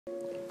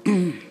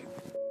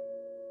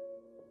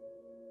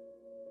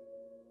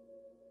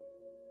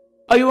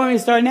Oh, you want me to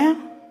start now?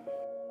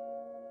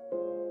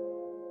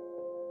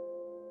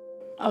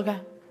 Okay.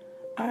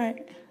 All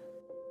right.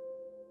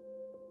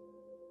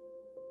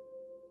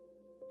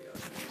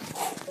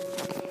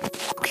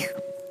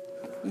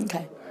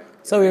 Okay.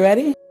 So we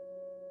ready?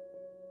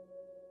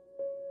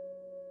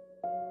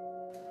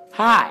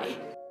 Hi.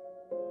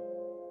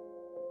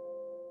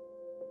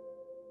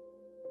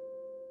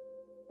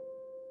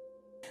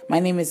 My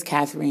name is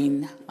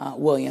Kathryn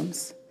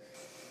Williams.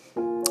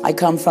 I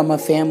come from a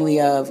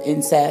family of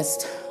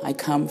incest. I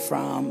come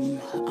from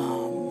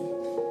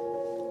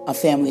a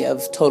family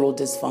of total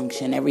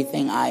dysfunction.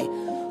 Everything I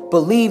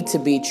believed to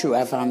be true,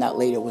 I found out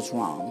later was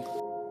wrong.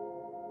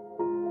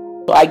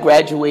 So I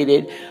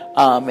graduated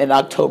in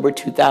October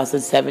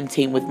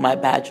 2017 with my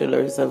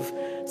Bachelor's of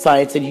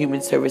Science in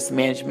Human Service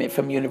Management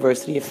from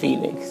University of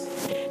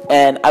Phoenix.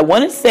 And I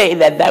want to say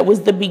that that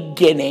was the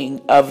beginning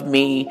of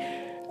me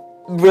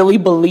really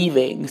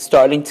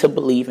starting to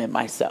believe in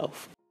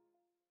myself.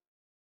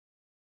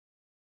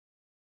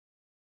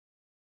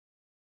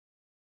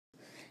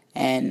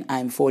 And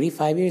I'm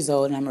 45 years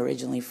old, and I'm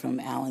originally from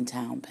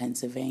Allentown,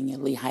 Pennsylvania,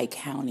 Lehigh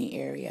County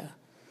area.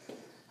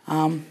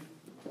 So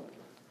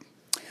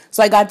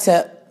I got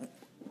to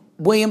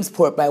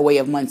Williamsport by way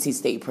of Muncy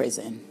State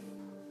Prison.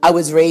 I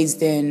was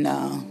raised in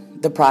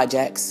the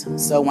projects,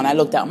 so when I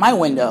looked out my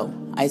window,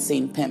 I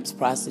seen pimps,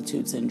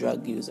 prostitutes, and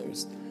drug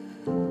users.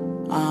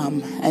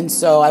 And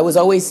so I was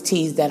always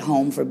teased at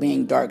home for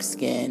being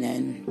dark-skinned,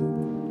 and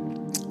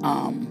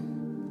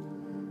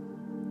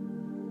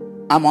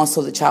I'm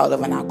also the child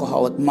of an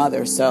alcoholic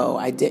mother, so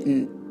I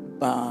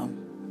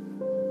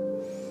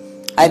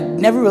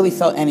never really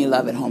felt any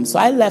love at home. So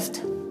I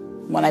left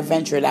when I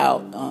ventured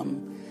out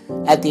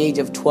at the age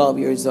of 12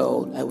 years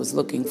old. I was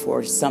looking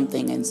for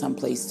something and some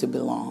place to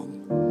belong.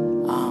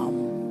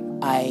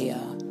 I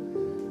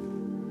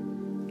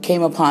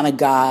came upon a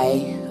guy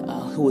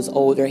who was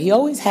older. He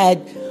always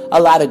had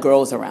a lot of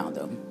girls around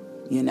him,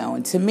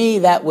 and to me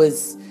it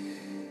was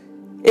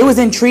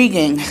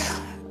intriguing,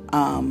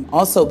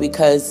 also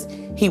because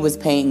he was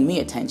paying me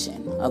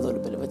attention, a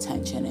little bit of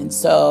attention. And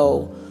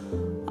so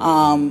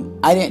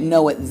I didn't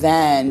know it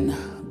then,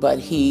 but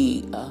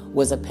he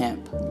was a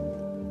pimp.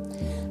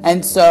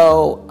 And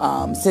so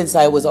since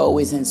I was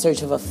always in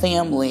search of a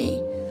family,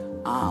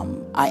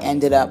 I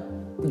ended up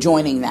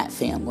joining that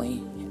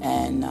family.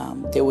 And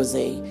there was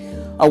a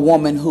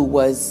woman who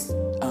was,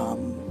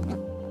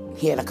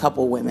 he had a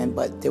couple women,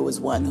 but there was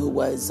one who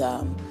was,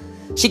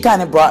 she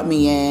kind of brought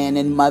me in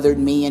and mothered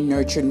me and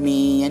nurtured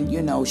me and,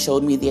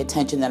 showed me the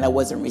attention that I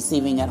wasn't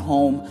receiving at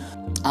home.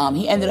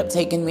 He ended up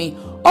taking me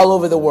all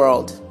over the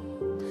world,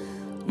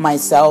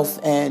 myself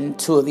and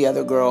two of the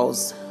other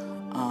girls.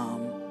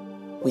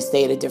 We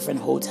stayed at different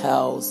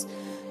hotels.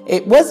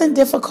 It wasn't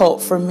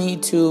difficult for me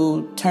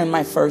to turn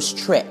my first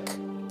trick.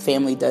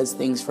 Family does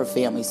things for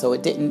family, so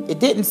it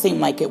didn't seem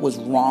like it was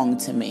wrong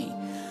to me.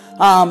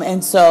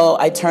 And so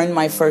I turned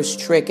my first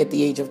trick at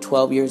the age of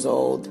 12 years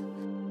old.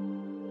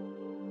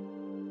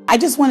 I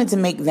just wanted to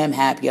make them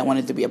happy. I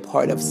wanted to be a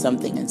part of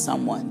something and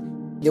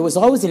someone. There was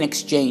always an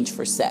exchange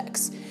for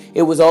sex.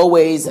 It was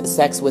always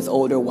sex with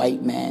older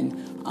white men.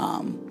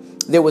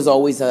 There was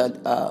always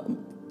a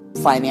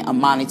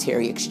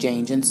monetary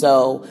exchange. And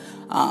so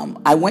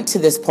I went to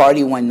this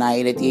party one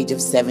night at the age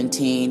of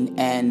 17,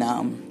 and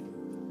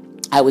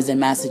I was in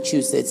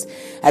Massachusetts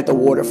at the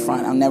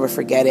waterfront. I'll never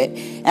forget it.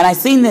 And I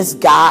seen this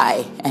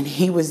guy, and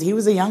he was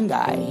a young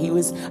guy.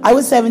 I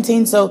was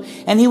 17,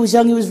 and he was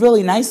young. He was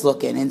really nice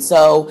looking. And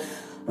so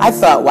I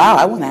thought, wow,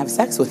 I want to have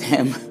sex with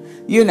him.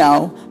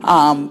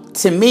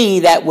 To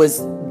me, that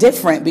was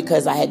different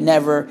because I had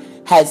never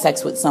had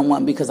sex with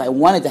someone because I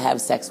wanted to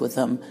have sex with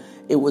them.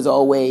 It was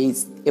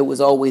always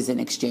in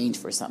exchange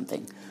for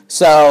something.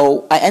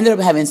 So I ended up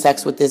having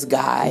sex with this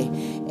guy,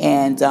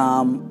 and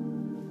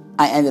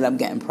I ended up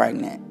getting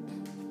pregnant,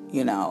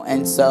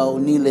 And so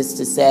needless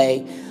to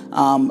say,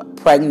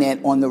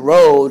 pregnant on the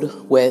road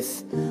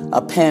with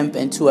a pimp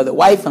and two other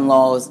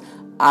wife-in-laws,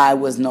 I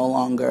was no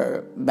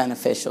longer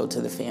beneficial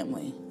to the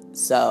family.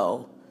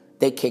 So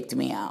they kicked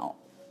me out.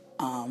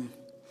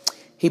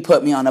 He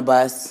put me on a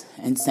bus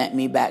and sent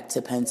me back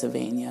to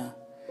Pennsylvania.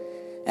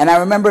 And I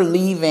remember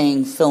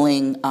leaving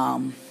feeling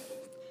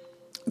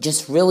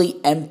just really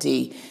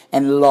empty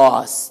and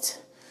lost,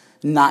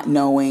 not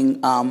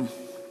knowing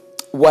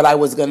what I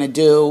was going to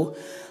do,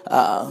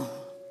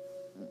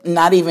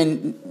 not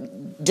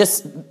even,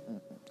 just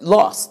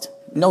lost,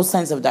 no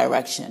sense of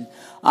direction.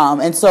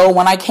 And so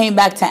when I came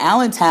back to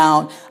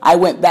Allentown, I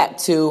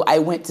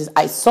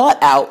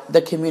sought out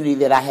the community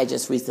that I had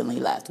just recently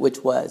left,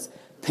 which was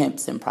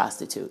pimps and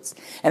prostitutes.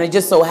 And it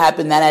just so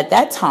happened that at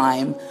that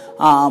time,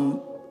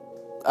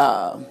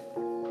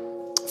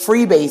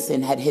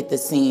 freebasing had hit the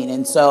scene.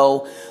 And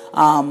so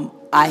I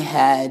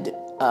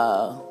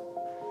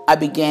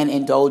began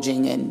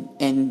indulging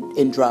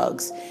in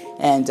drugs.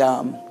 And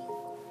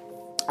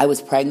I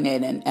was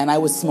pregnant, and I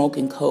was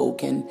smoking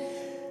coke. And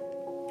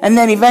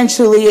then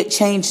eventually it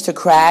changed to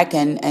crack.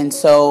 And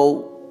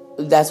so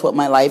that's what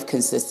my life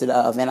consisted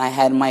of. And I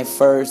had my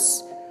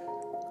first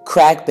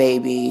crack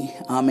baby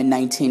in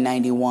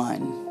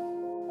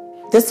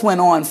 1991. This went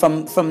on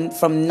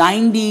from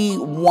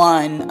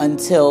 91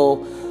 until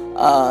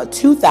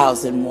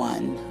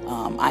 2001.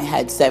 I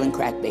had 7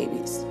 crack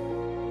babies.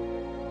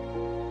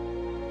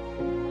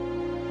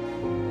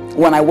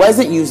 When I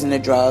wasn't using the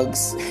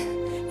drugs,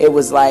 it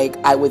was like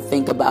I would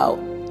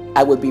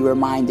be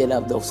reminded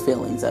of those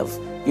feelings of,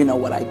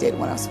 what I did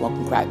when I was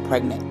smoking crack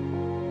pregnant.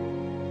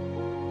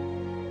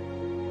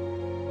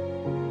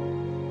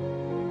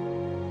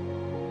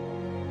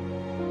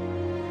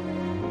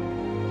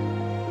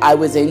 I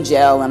was in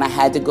jail and I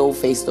had to go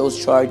face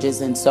those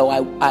charges. And so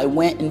I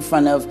went in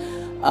front of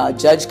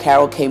Judge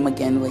Carol K.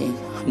 McGinley.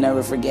 I'll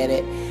never forget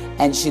it.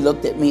 And she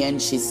looked at me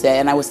and she said,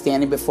 and I was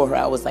standing before her,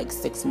 I was like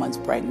 6 months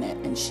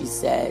pregnant. And she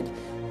said,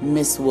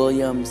 "Miss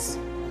Williams,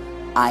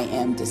 I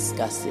am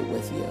disgusted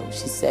with you."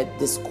 She said,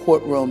 "This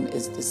courtroom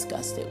is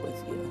disgusted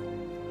with you."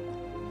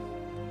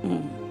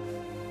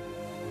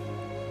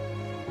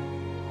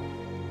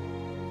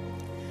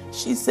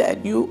 She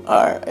said, "You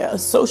are a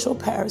social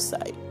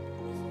parasite.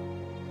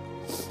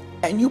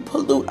 And you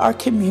pollute our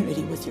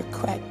community with your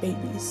crack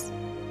babies."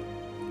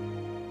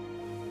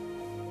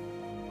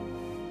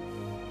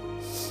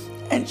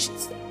 And she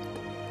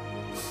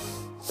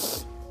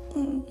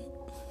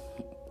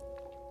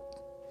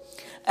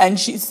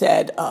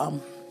said,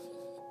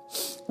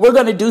 "We're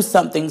going to do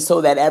something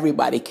so that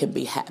everybody can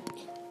be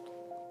happy,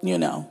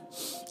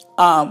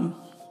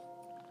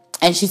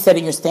 And she said,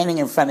 "And you're standing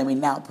in front of me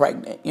now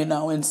pregnant,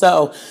 And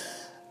so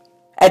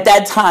at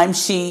that time,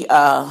 she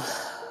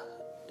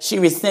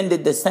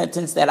rescinded the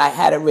sentence that I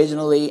had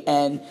originally,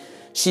 and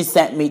she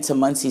sent me to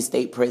Muncy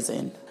State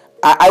Prison.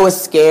 I was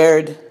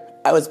scared.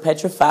 I was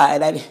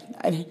petrified. I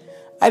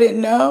didn't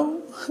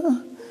know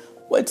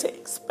what to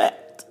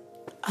expect.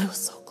 I was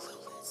so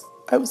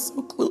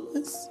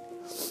clueless.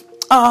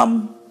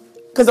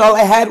 Because all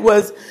I had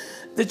was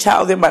the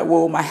child in my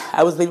womb.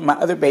 I was leaving my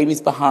other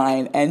babies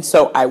behind, and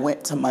so I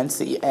went to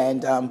Muncy,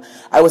 and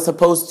I was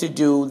supposed to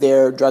do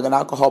their drug and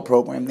alcohol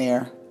program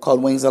there,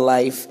 called Wings of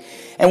Life.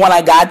 And when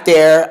I got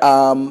there,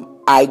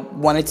 I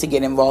wanted to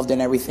get involved in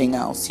everything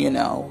else,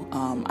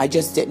 I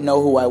just didn't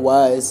know who I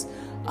was.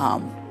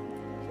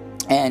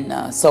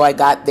 So I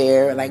got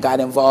there and I got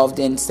involved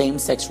in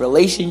same-sex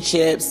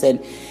relationships, and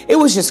it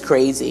was just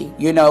crazy.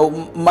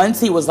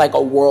 Muncy was like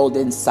a world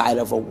inside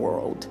of a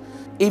world.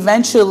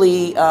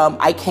 Eventually,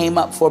 I came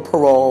up for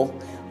parole,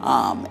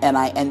 and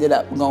I ended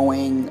up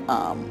going,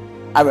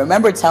 I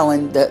remember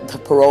telling the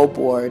parole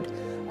board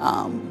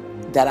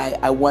that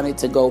I wanted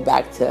to go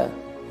back to,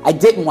 I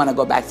didn't want to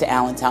go back to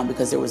Allentown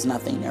because there was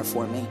nothing there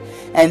for me.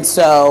 And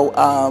so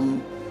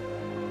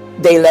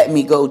they let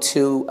me go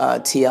to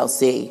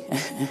TLC.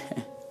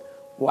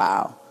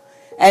 Wow.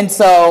 And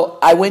so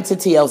I went to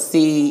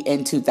TLC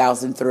in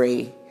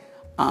 2003.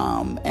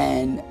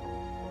 And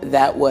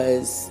that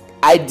was,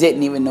 I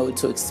didn't even know what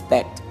to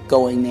expect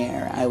going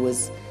there. I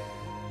was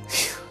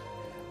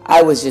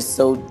just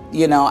so,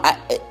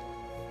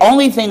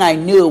 only thing I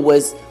knew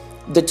was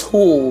the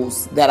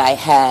tools that I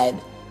had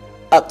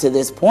up to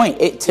this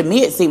point. To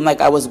me, it seemed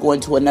like I was going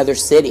to another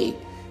city,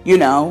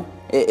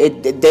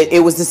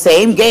 It was the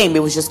same game.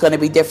 It was just going to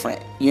be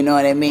different. You know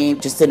what I mean?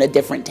 Just in a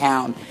different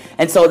town.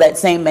 And so that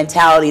same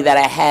mentality that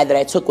I had, that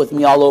I took with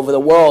me all over the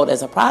world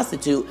as a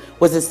prostitute,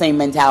 was the same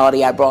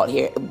mentality I brought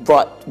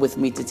with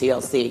me to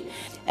TLC.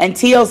 And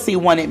TLC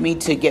wanted me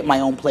to get my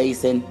own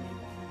place, and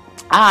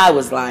I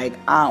was like,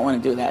 I don't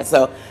want to do that.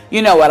 So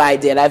you know what I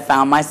did? I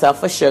found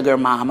myself a sugar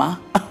mama.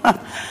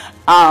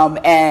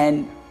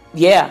 And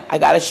yeah, I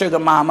got a sugar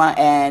mama,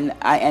 and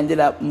I ended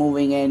up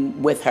moving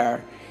in with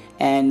her.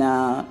 And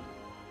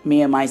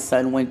me and my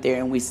son went there,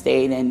 and we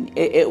stayed, and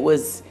it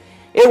was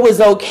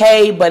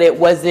okay, but it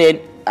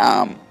wasn't,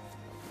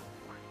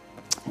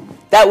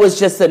 that was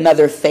just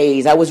another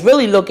phase. I was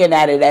really looking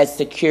at it as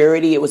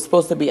security. It was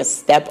supposed to be a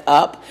step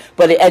up,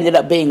 but it ended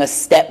up being a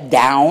step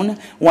down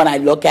when I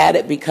look at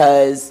it,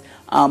 because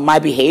my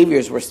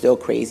behaviors were still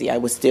crazy. I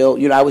was still,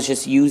 I was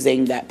just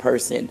using that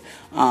person.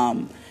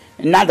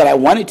 Not that I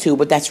wanted to,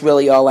 but that's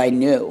really all I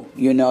knew.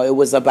 It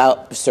was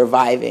about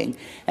surviving.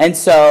 And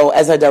so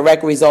as a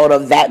direct result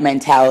of that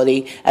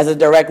mentality, as a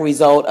direct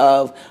result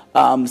of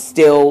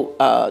still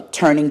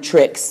turning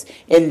tricks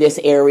in this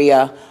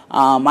area,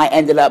 I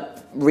ended up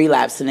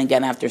relapsing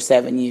again after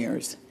 7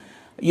 years.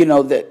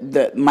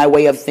 My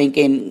way of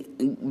thinking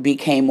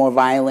became more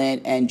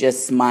violent, and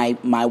just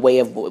my way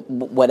of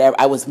whatever.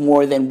 I was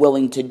more than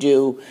willing to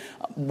do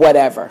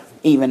whatever,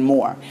 even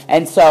more.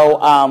 And so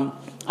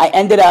I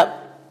ended up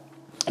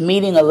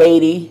meeting a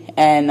lady,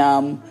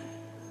 and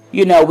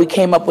we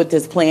came up with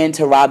this plan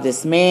to rob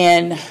this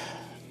man.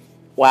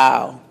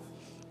 Wow.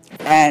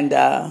 And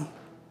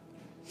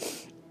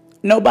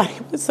nobody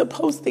was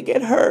supposed to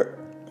get hurt.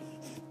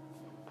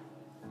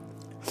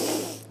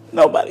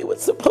 Nobody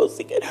was supposed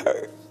to get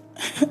hurt.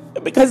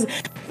 Because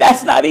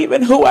that's not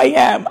even who I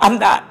am. I'm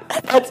not.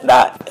 That's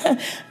not.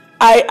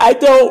 I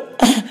don't.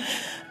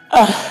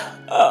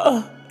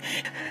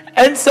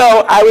 And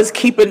so I was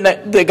keeping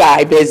the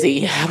guy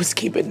busy. I was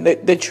keeping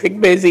the trick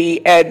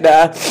busy. And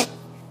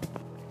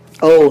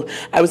Oh,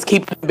 I was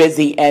keeping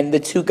busy, and the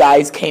two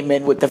guys came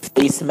in with the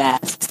face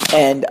masks,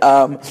 and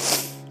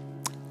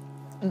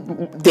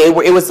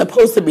it was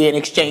supposed to be an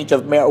exchange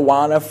of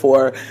marijuana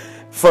for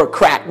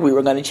crack. We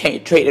were going to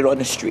trade it on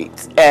the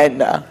streets,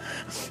 and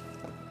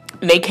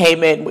they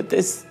came in with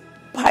this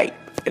pipe,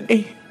 and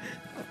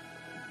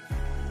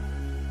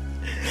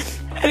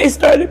they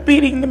started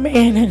beating the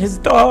man and his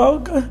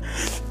dog.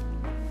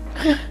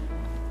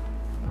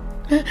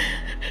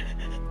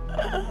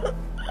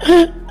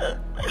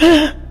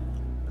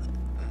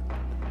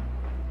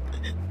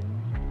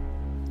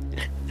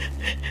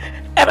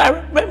 And I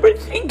remember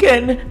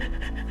thinking,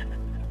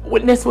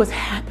 when this was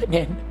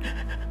happening,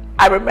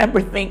 I remember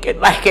thinking,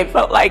 like, it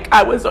felt like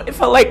a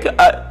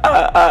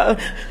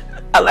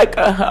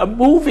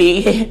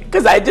movie,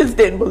 because I just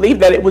didn't believe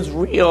that it was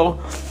real,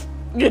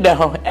 you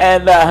know.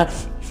 And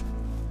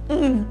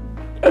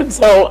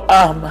so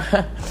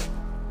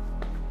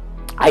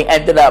I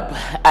ended up,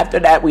 after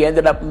that, we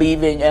ended up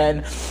leaving,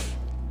 and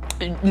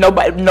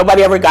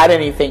nobody ever got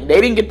anything. They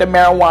didn't get the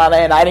marijuana,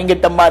 and I didn't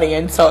get the money,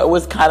 and so it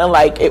was kind of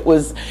like, it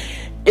was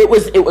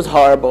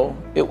horrible.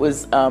 It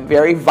was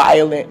very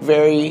violent,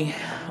 very.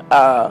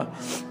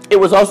 It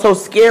was also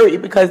scary,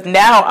 because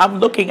now I'm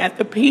looking at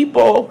the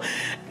people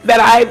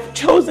that I've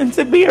chosen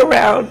to be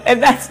around,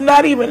 and that's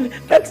not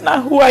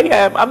who I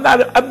am. I'm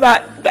not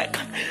that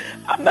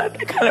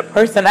kind of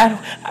person. I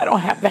don't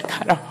have that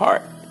kind of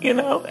heart, you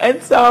know.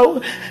 And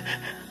so,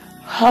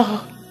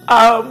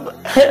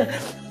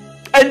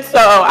 and so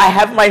I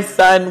have my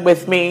son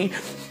with me,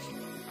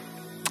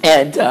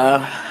 and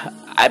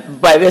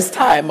by this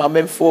time I'm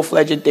in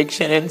full-fledged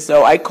addiction, and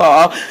so I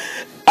call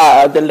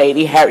the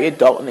lady Harriet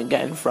Dalton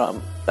again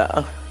from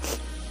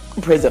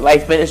Prison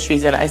Life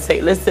Ministries, and I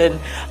say, listen,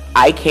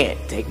 I can't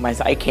keep my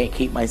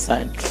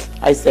son.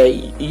 I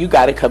say, you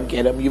got to come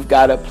get him. You've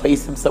got to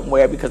place him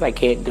somewhere, because I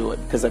can't do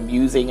it, because I'm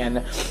using,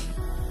 and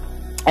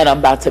I'm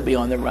about to be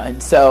on the run.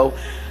 So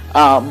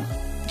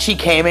she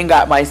came and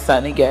got my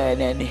son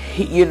again, and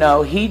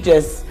he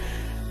just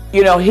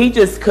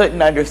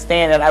couldn't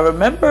understand. And I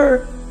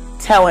remember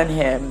telling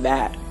him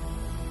that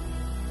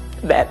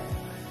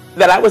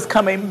I was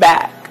coming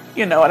back,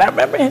 and I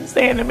remember him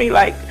saying to me,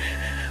 like,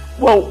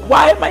 well,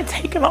 why am I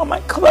taking all my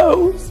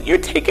clothes? You're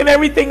taking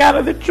everything out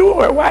of the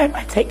drawer. Why am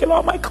I taking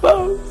all my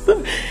clothes?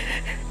 And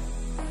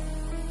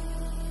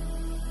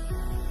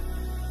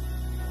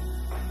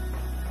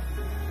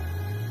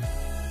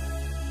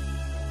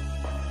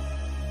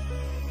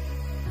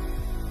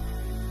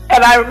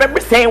I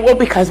remember saying, well,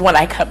 because when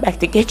I come back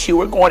to get you,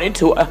 we're going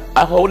into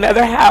a whole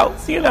nother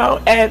house,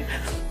 and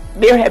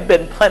there have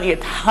been plenty of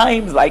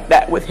times like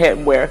that with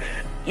him where,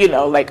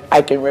 like,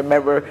 I can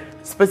remember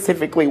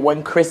specifically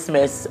one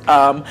Christmas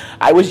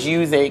I was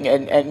using,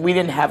 and we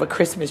didn't have a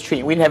Christmas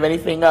tree. We didn't have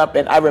anything up.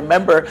 And I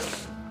remember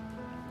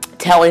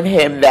telling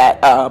him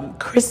that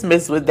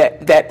Christmas was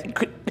that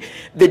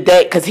the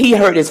day, because he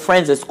heard his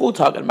friends at school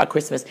talking about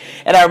Christmas.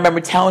 And I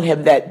remember telling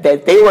him that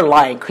they were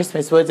lying.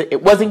 Christmas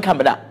wasn't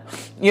coming up,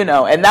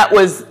 and that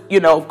was,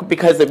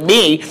 because of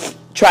me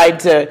trying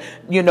to,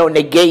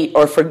 negate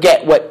or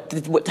forget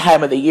what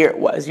time of the year it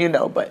was,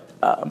 but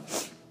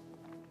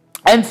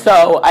and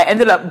so I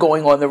ended up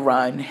going on the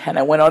run, and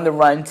I went on the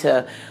run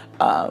to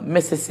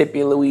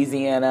Mississippi,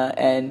 Louisiana,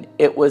 and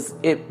it was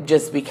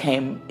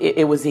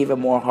even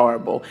more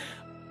horrible.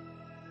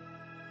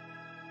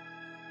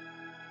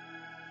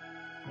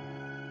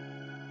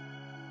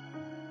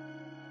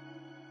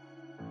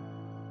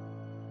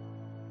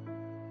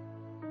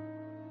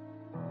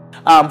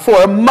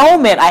 For a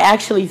moment, I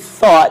actually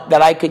thought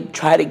that I could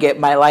try to get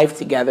my life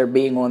together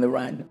being on the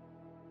run.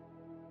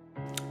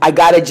 I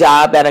got a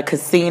job at a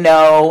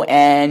casino,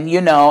 and,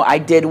 I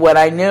did what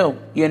I knew.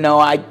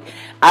 I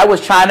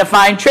was trying to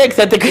find tricks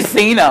at the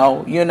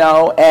casino,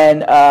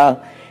 and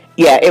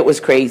it was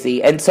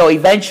crazy. And so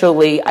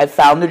eventually I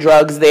found the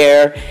drugs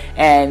there,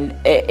 and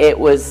that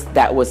was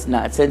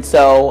nuts. And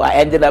so I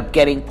ended up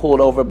getting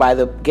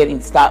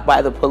stopped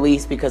by the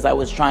police because I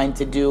was trying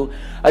to do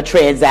a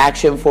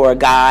transaction for a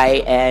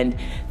guy, and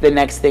the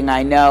next thing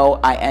I know,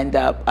 I end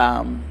up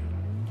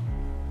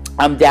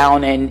I'm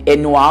down in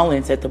New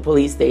Orleans at the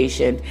police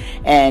station,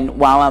 and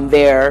while I'm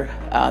there,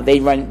 they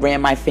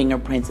ran my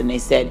fingerprints, and they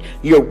said,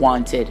 you're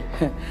wanted.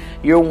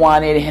 You're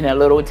wanted in a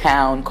little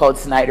town called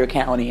Snyder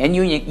County and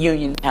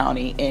Union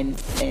County in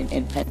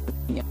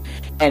Pennsylvania,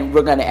 and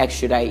we're going to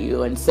extradite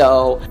you. And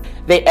so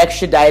they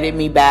extradited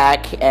me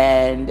back,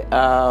 and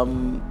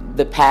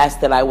the past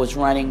that I was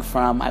running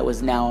from, I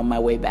was now on my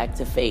way back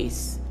to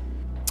face.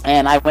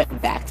 And I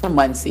went back to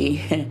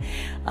Muncy.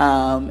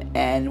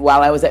 And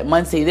while I was at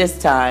Muncy this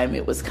time,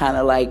 it was kind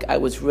of like I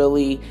was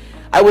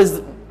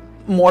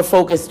more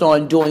focused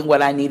on doing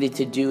what I needed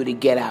to do to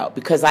get out,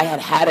 because I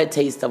had a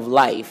taste of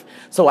life.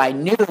 So I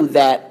knew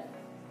that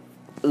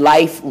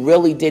life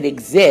really did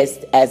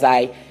exist as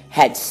I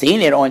had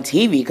seen it on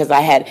TV, because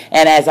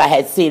as I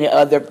had seen it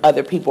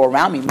other people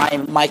around me.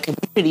 My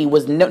community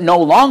was no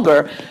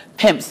longer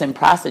pimps and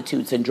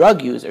prostitutes and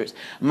drug users.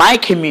 My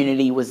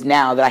community was,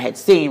 now that I had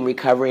seen,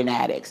 recovering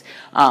addicts,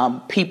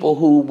 people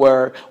who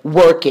were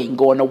working,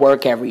 going to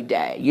work every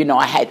day. You know,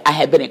 I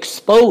had been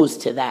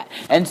exposed to that,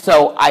 and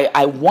so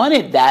I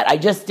wanted that. I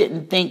just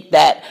didn't think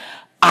that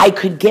I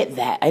could get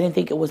that. I didn't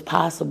think it was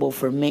possible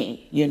for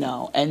me, you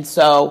know. And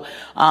so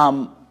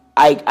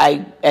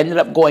I ended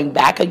up going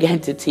back again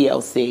to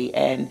TLC,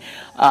 and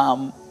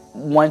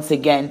once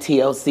again,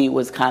 TLC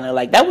was kind of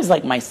like, that was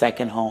like my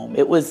second home.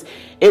 It was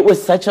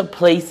such a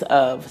place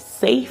of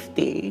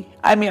safety.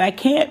 I mean, I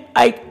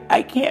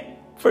can't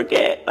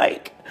forget,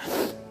 like,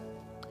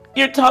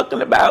 you're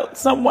talking about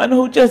someone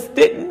who just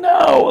didn't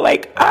know.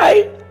 Like,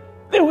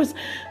 there was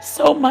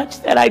so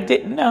much that I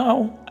didn't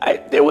know.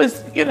 There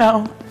was, you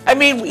know, I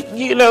mean,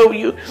 you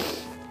know,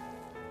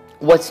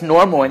 what's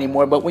normal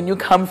anymore, but when you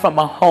come from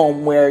a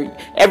home where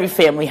every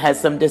family has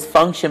some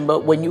dysfunction,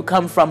 but when you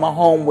come from a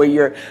home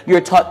where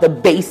you're taught the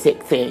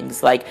basic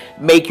things, like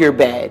make your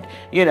bed,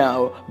 you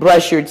know,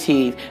 brush your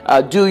teeth,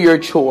 do your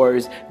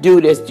chores,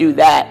 do this, do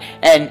that,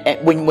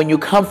 and when you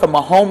come from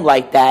a home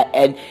like that,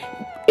 and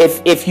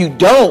if you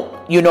don't,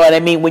 you know what I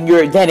mean, when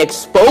you're then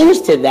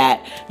exposed to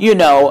that, you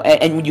know,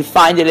 and when you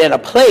find it in a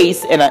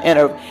place, in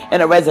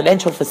a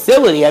residential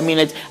facility, I mean,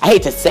 I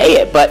hate to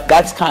say it, but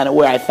that's kind of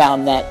where I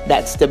found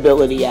that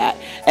stability at.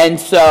 And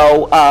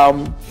so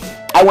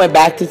I went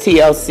back to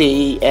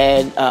TLC,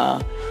 and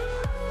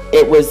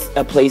it was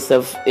a place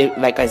of,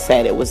 like I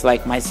said, it was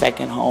like my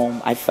second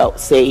home. I felt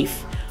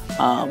safe.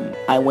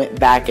 I went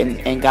back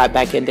and got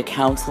back into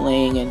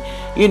counseling, and,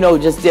 you know,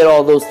 just did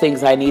all those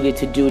things I needed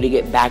to do to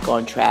get back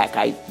on track.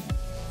 I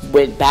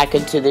went back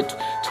into the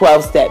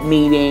 12-step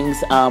meetings.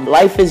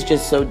 Life is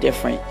just so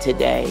different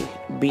today,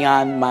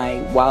 beyond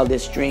my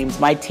wildest dreams.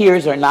 My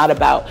tears are not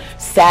about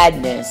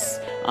sadness.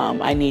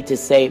 I need to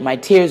say my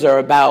tears are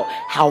about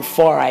how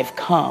far I've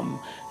come.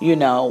 You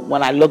know,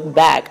 when I look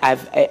back,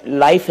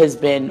 life has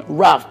been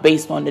rough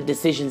based on the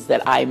decisions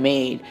that I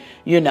made,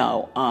 you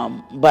know,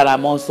 but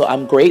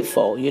I'm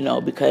grateful, you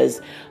know,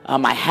 because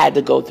I had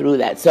to go through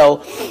that.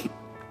 So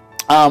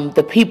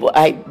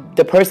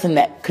the person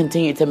that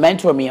continued to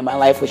mentor me in my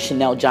life was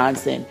Chanel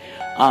Johnson.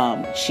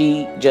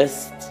 She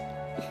just,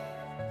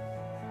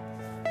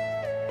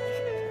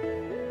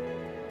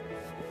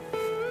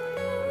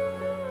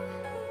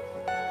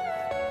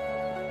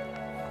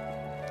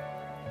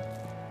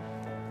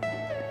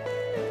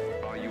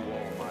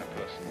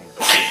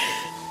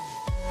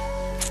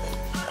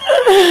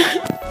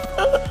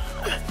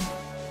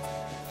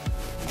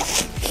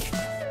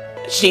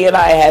 she and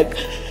I had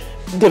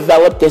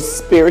developed this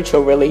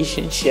spiritual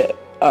relationship,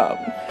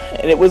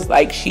 and it was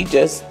like she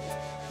just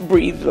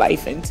breathed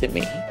life into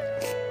me,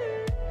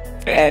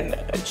 and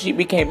she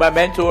became my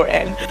mentor,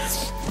 and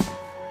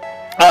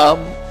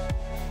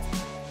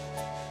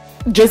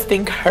just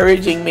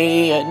encouraging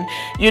me, and,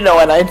 you know,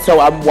 and so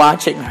I'm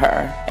watching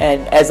her,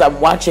 and as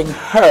I'm watching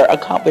her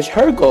accomplish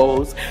her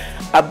goals,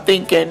 I'm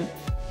thinking,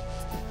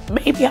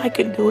 maybe I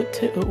can do it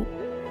too,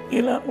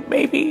 you know,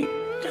 maybe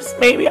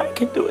I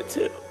can do it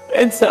too.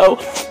 And so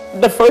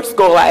the first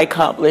goal I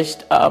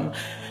accomplished,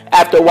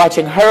 after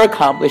watching her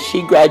accomplish,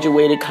 she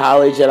graduated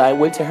college, and I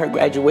went to her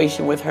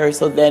graduation with her.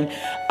 So then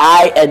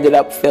I ended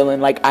up feeling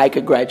like I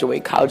could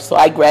graduate college. So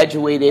I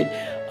graduated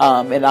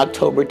in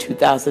October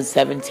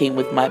 2017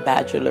 with my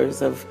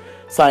Bachelor's of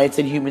Science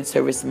in Human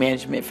Service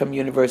Management from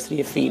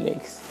University of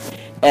Phoenix.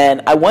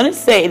 And I want to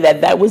say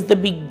that was the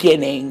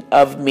beginning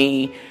of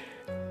me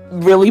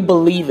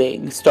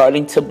really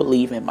starting to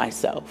believe in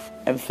myself,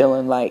 and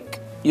feeling like,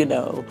 you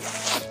know,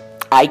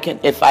 I can,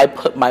 if I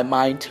put my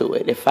mind to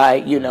it,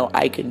 I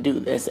can do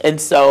this.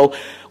 And so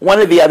one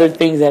of the other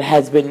things that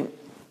has been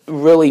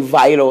really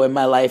vital in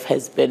my life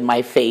has been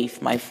my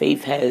faith. My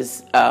faith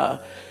has,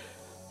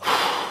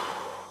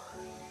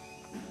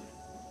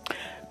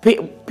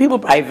 people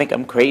probably think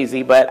I'm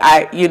crazy, but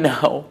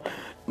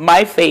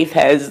my faith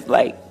has,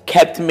 like,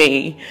 kept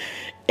me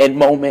in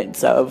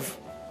moments of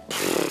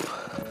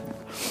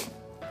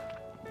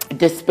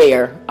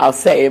despair. I'll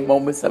say in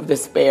moments of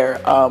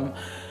despair.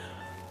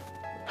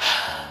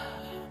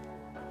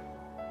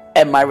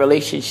 And my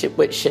relationship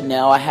with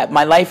Chanel,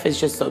 my life is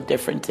just so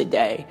different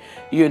today,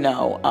 you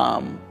know,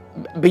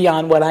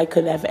 beyond what I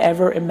could have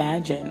ever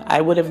imagined. I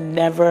would have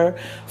never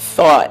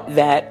thought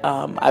that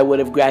I would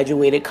have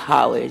graduated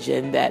college,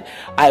 and that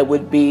I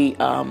would be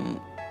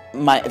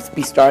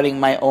starting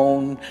my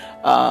own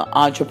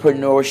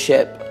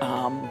entrepreneurship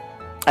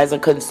as a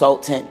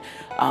consultant.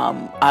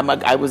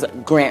 I was a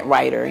grant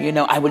writer, you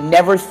know. I would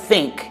never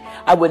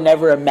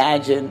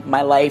imagine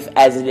my life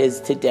as it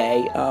is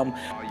today.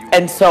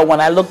 And so when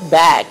I look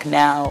back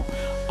now,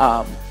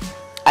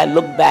 I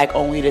look back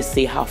only to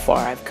see how far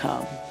I've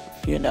come,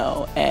 you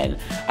know, and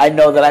I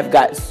know that I've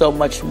got so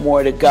much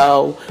more to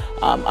go.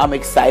 I'm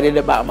excited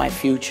about my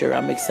future.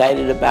 I'm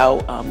excited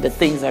about the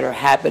things that are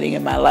happening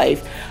in my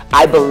life.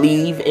 I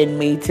believe in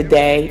me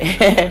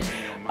today.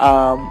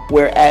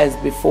 Whereas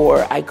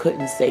before I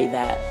couldn't say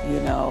that,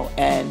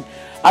 and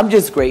I'm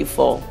just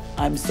grateful.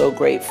 I'm so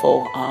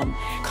grateful.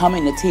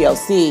 Coming to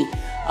TLC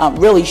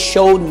really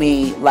showed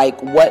me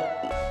like what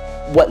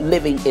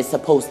living is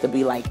supposed to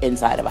be like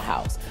inside of a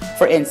house.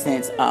 For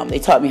instance, they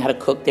taught me how to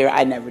cook there.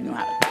 I never knew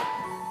how to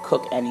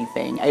cook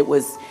anything. It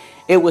was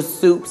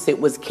soups, it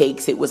was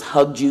cakes, it was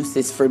hug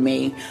juices for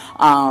me.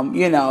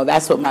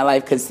 That's what my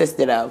life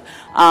consisted of.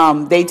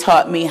 They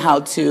taught me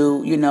how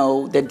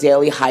to, the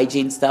daily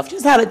hygiene stuff,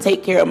 just how to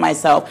take care of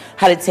myself,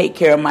 how to take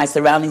care of my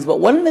surroundings. But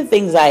one of the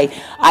things I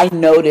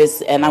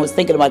noticed, and I was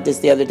thinking about this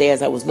the other day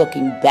as I was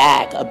looking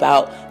back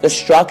about the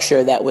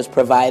structure that was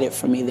provided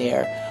for me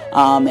there,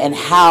 and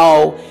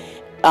how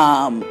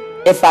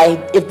if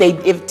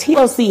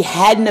TLC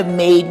hadn't have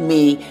made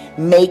me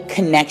make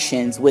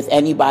connections with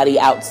anybody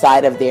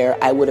outside of there,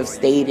 I would have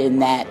stayed in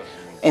that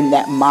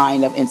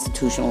mind of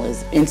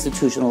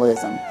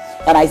institutionalism.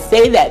 And I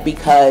say that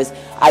because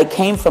I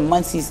came from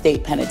Muncy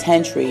State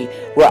Penitentiary,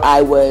 where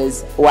I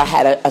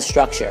had a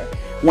structure.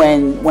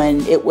 When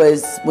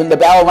the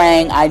bell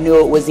rang, I knew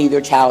it was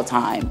either child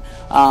time.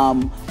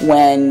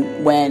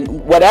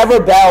 When whatever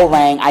bell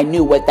rang, I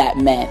knew what that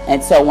meant.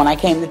 And so when I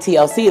came to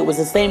TLC, it was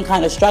the same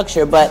kind of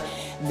structure, but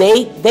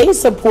they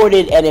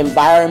supported an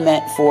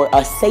environment, for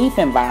a safe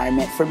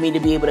environment for me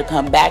to be able to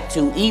come back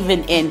to,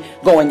 even in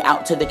going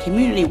out to the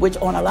community, which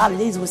on a lot of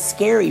days was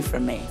scary for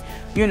me,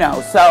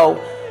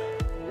 So,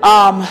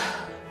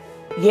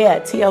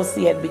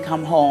 TLC had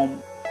become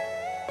home.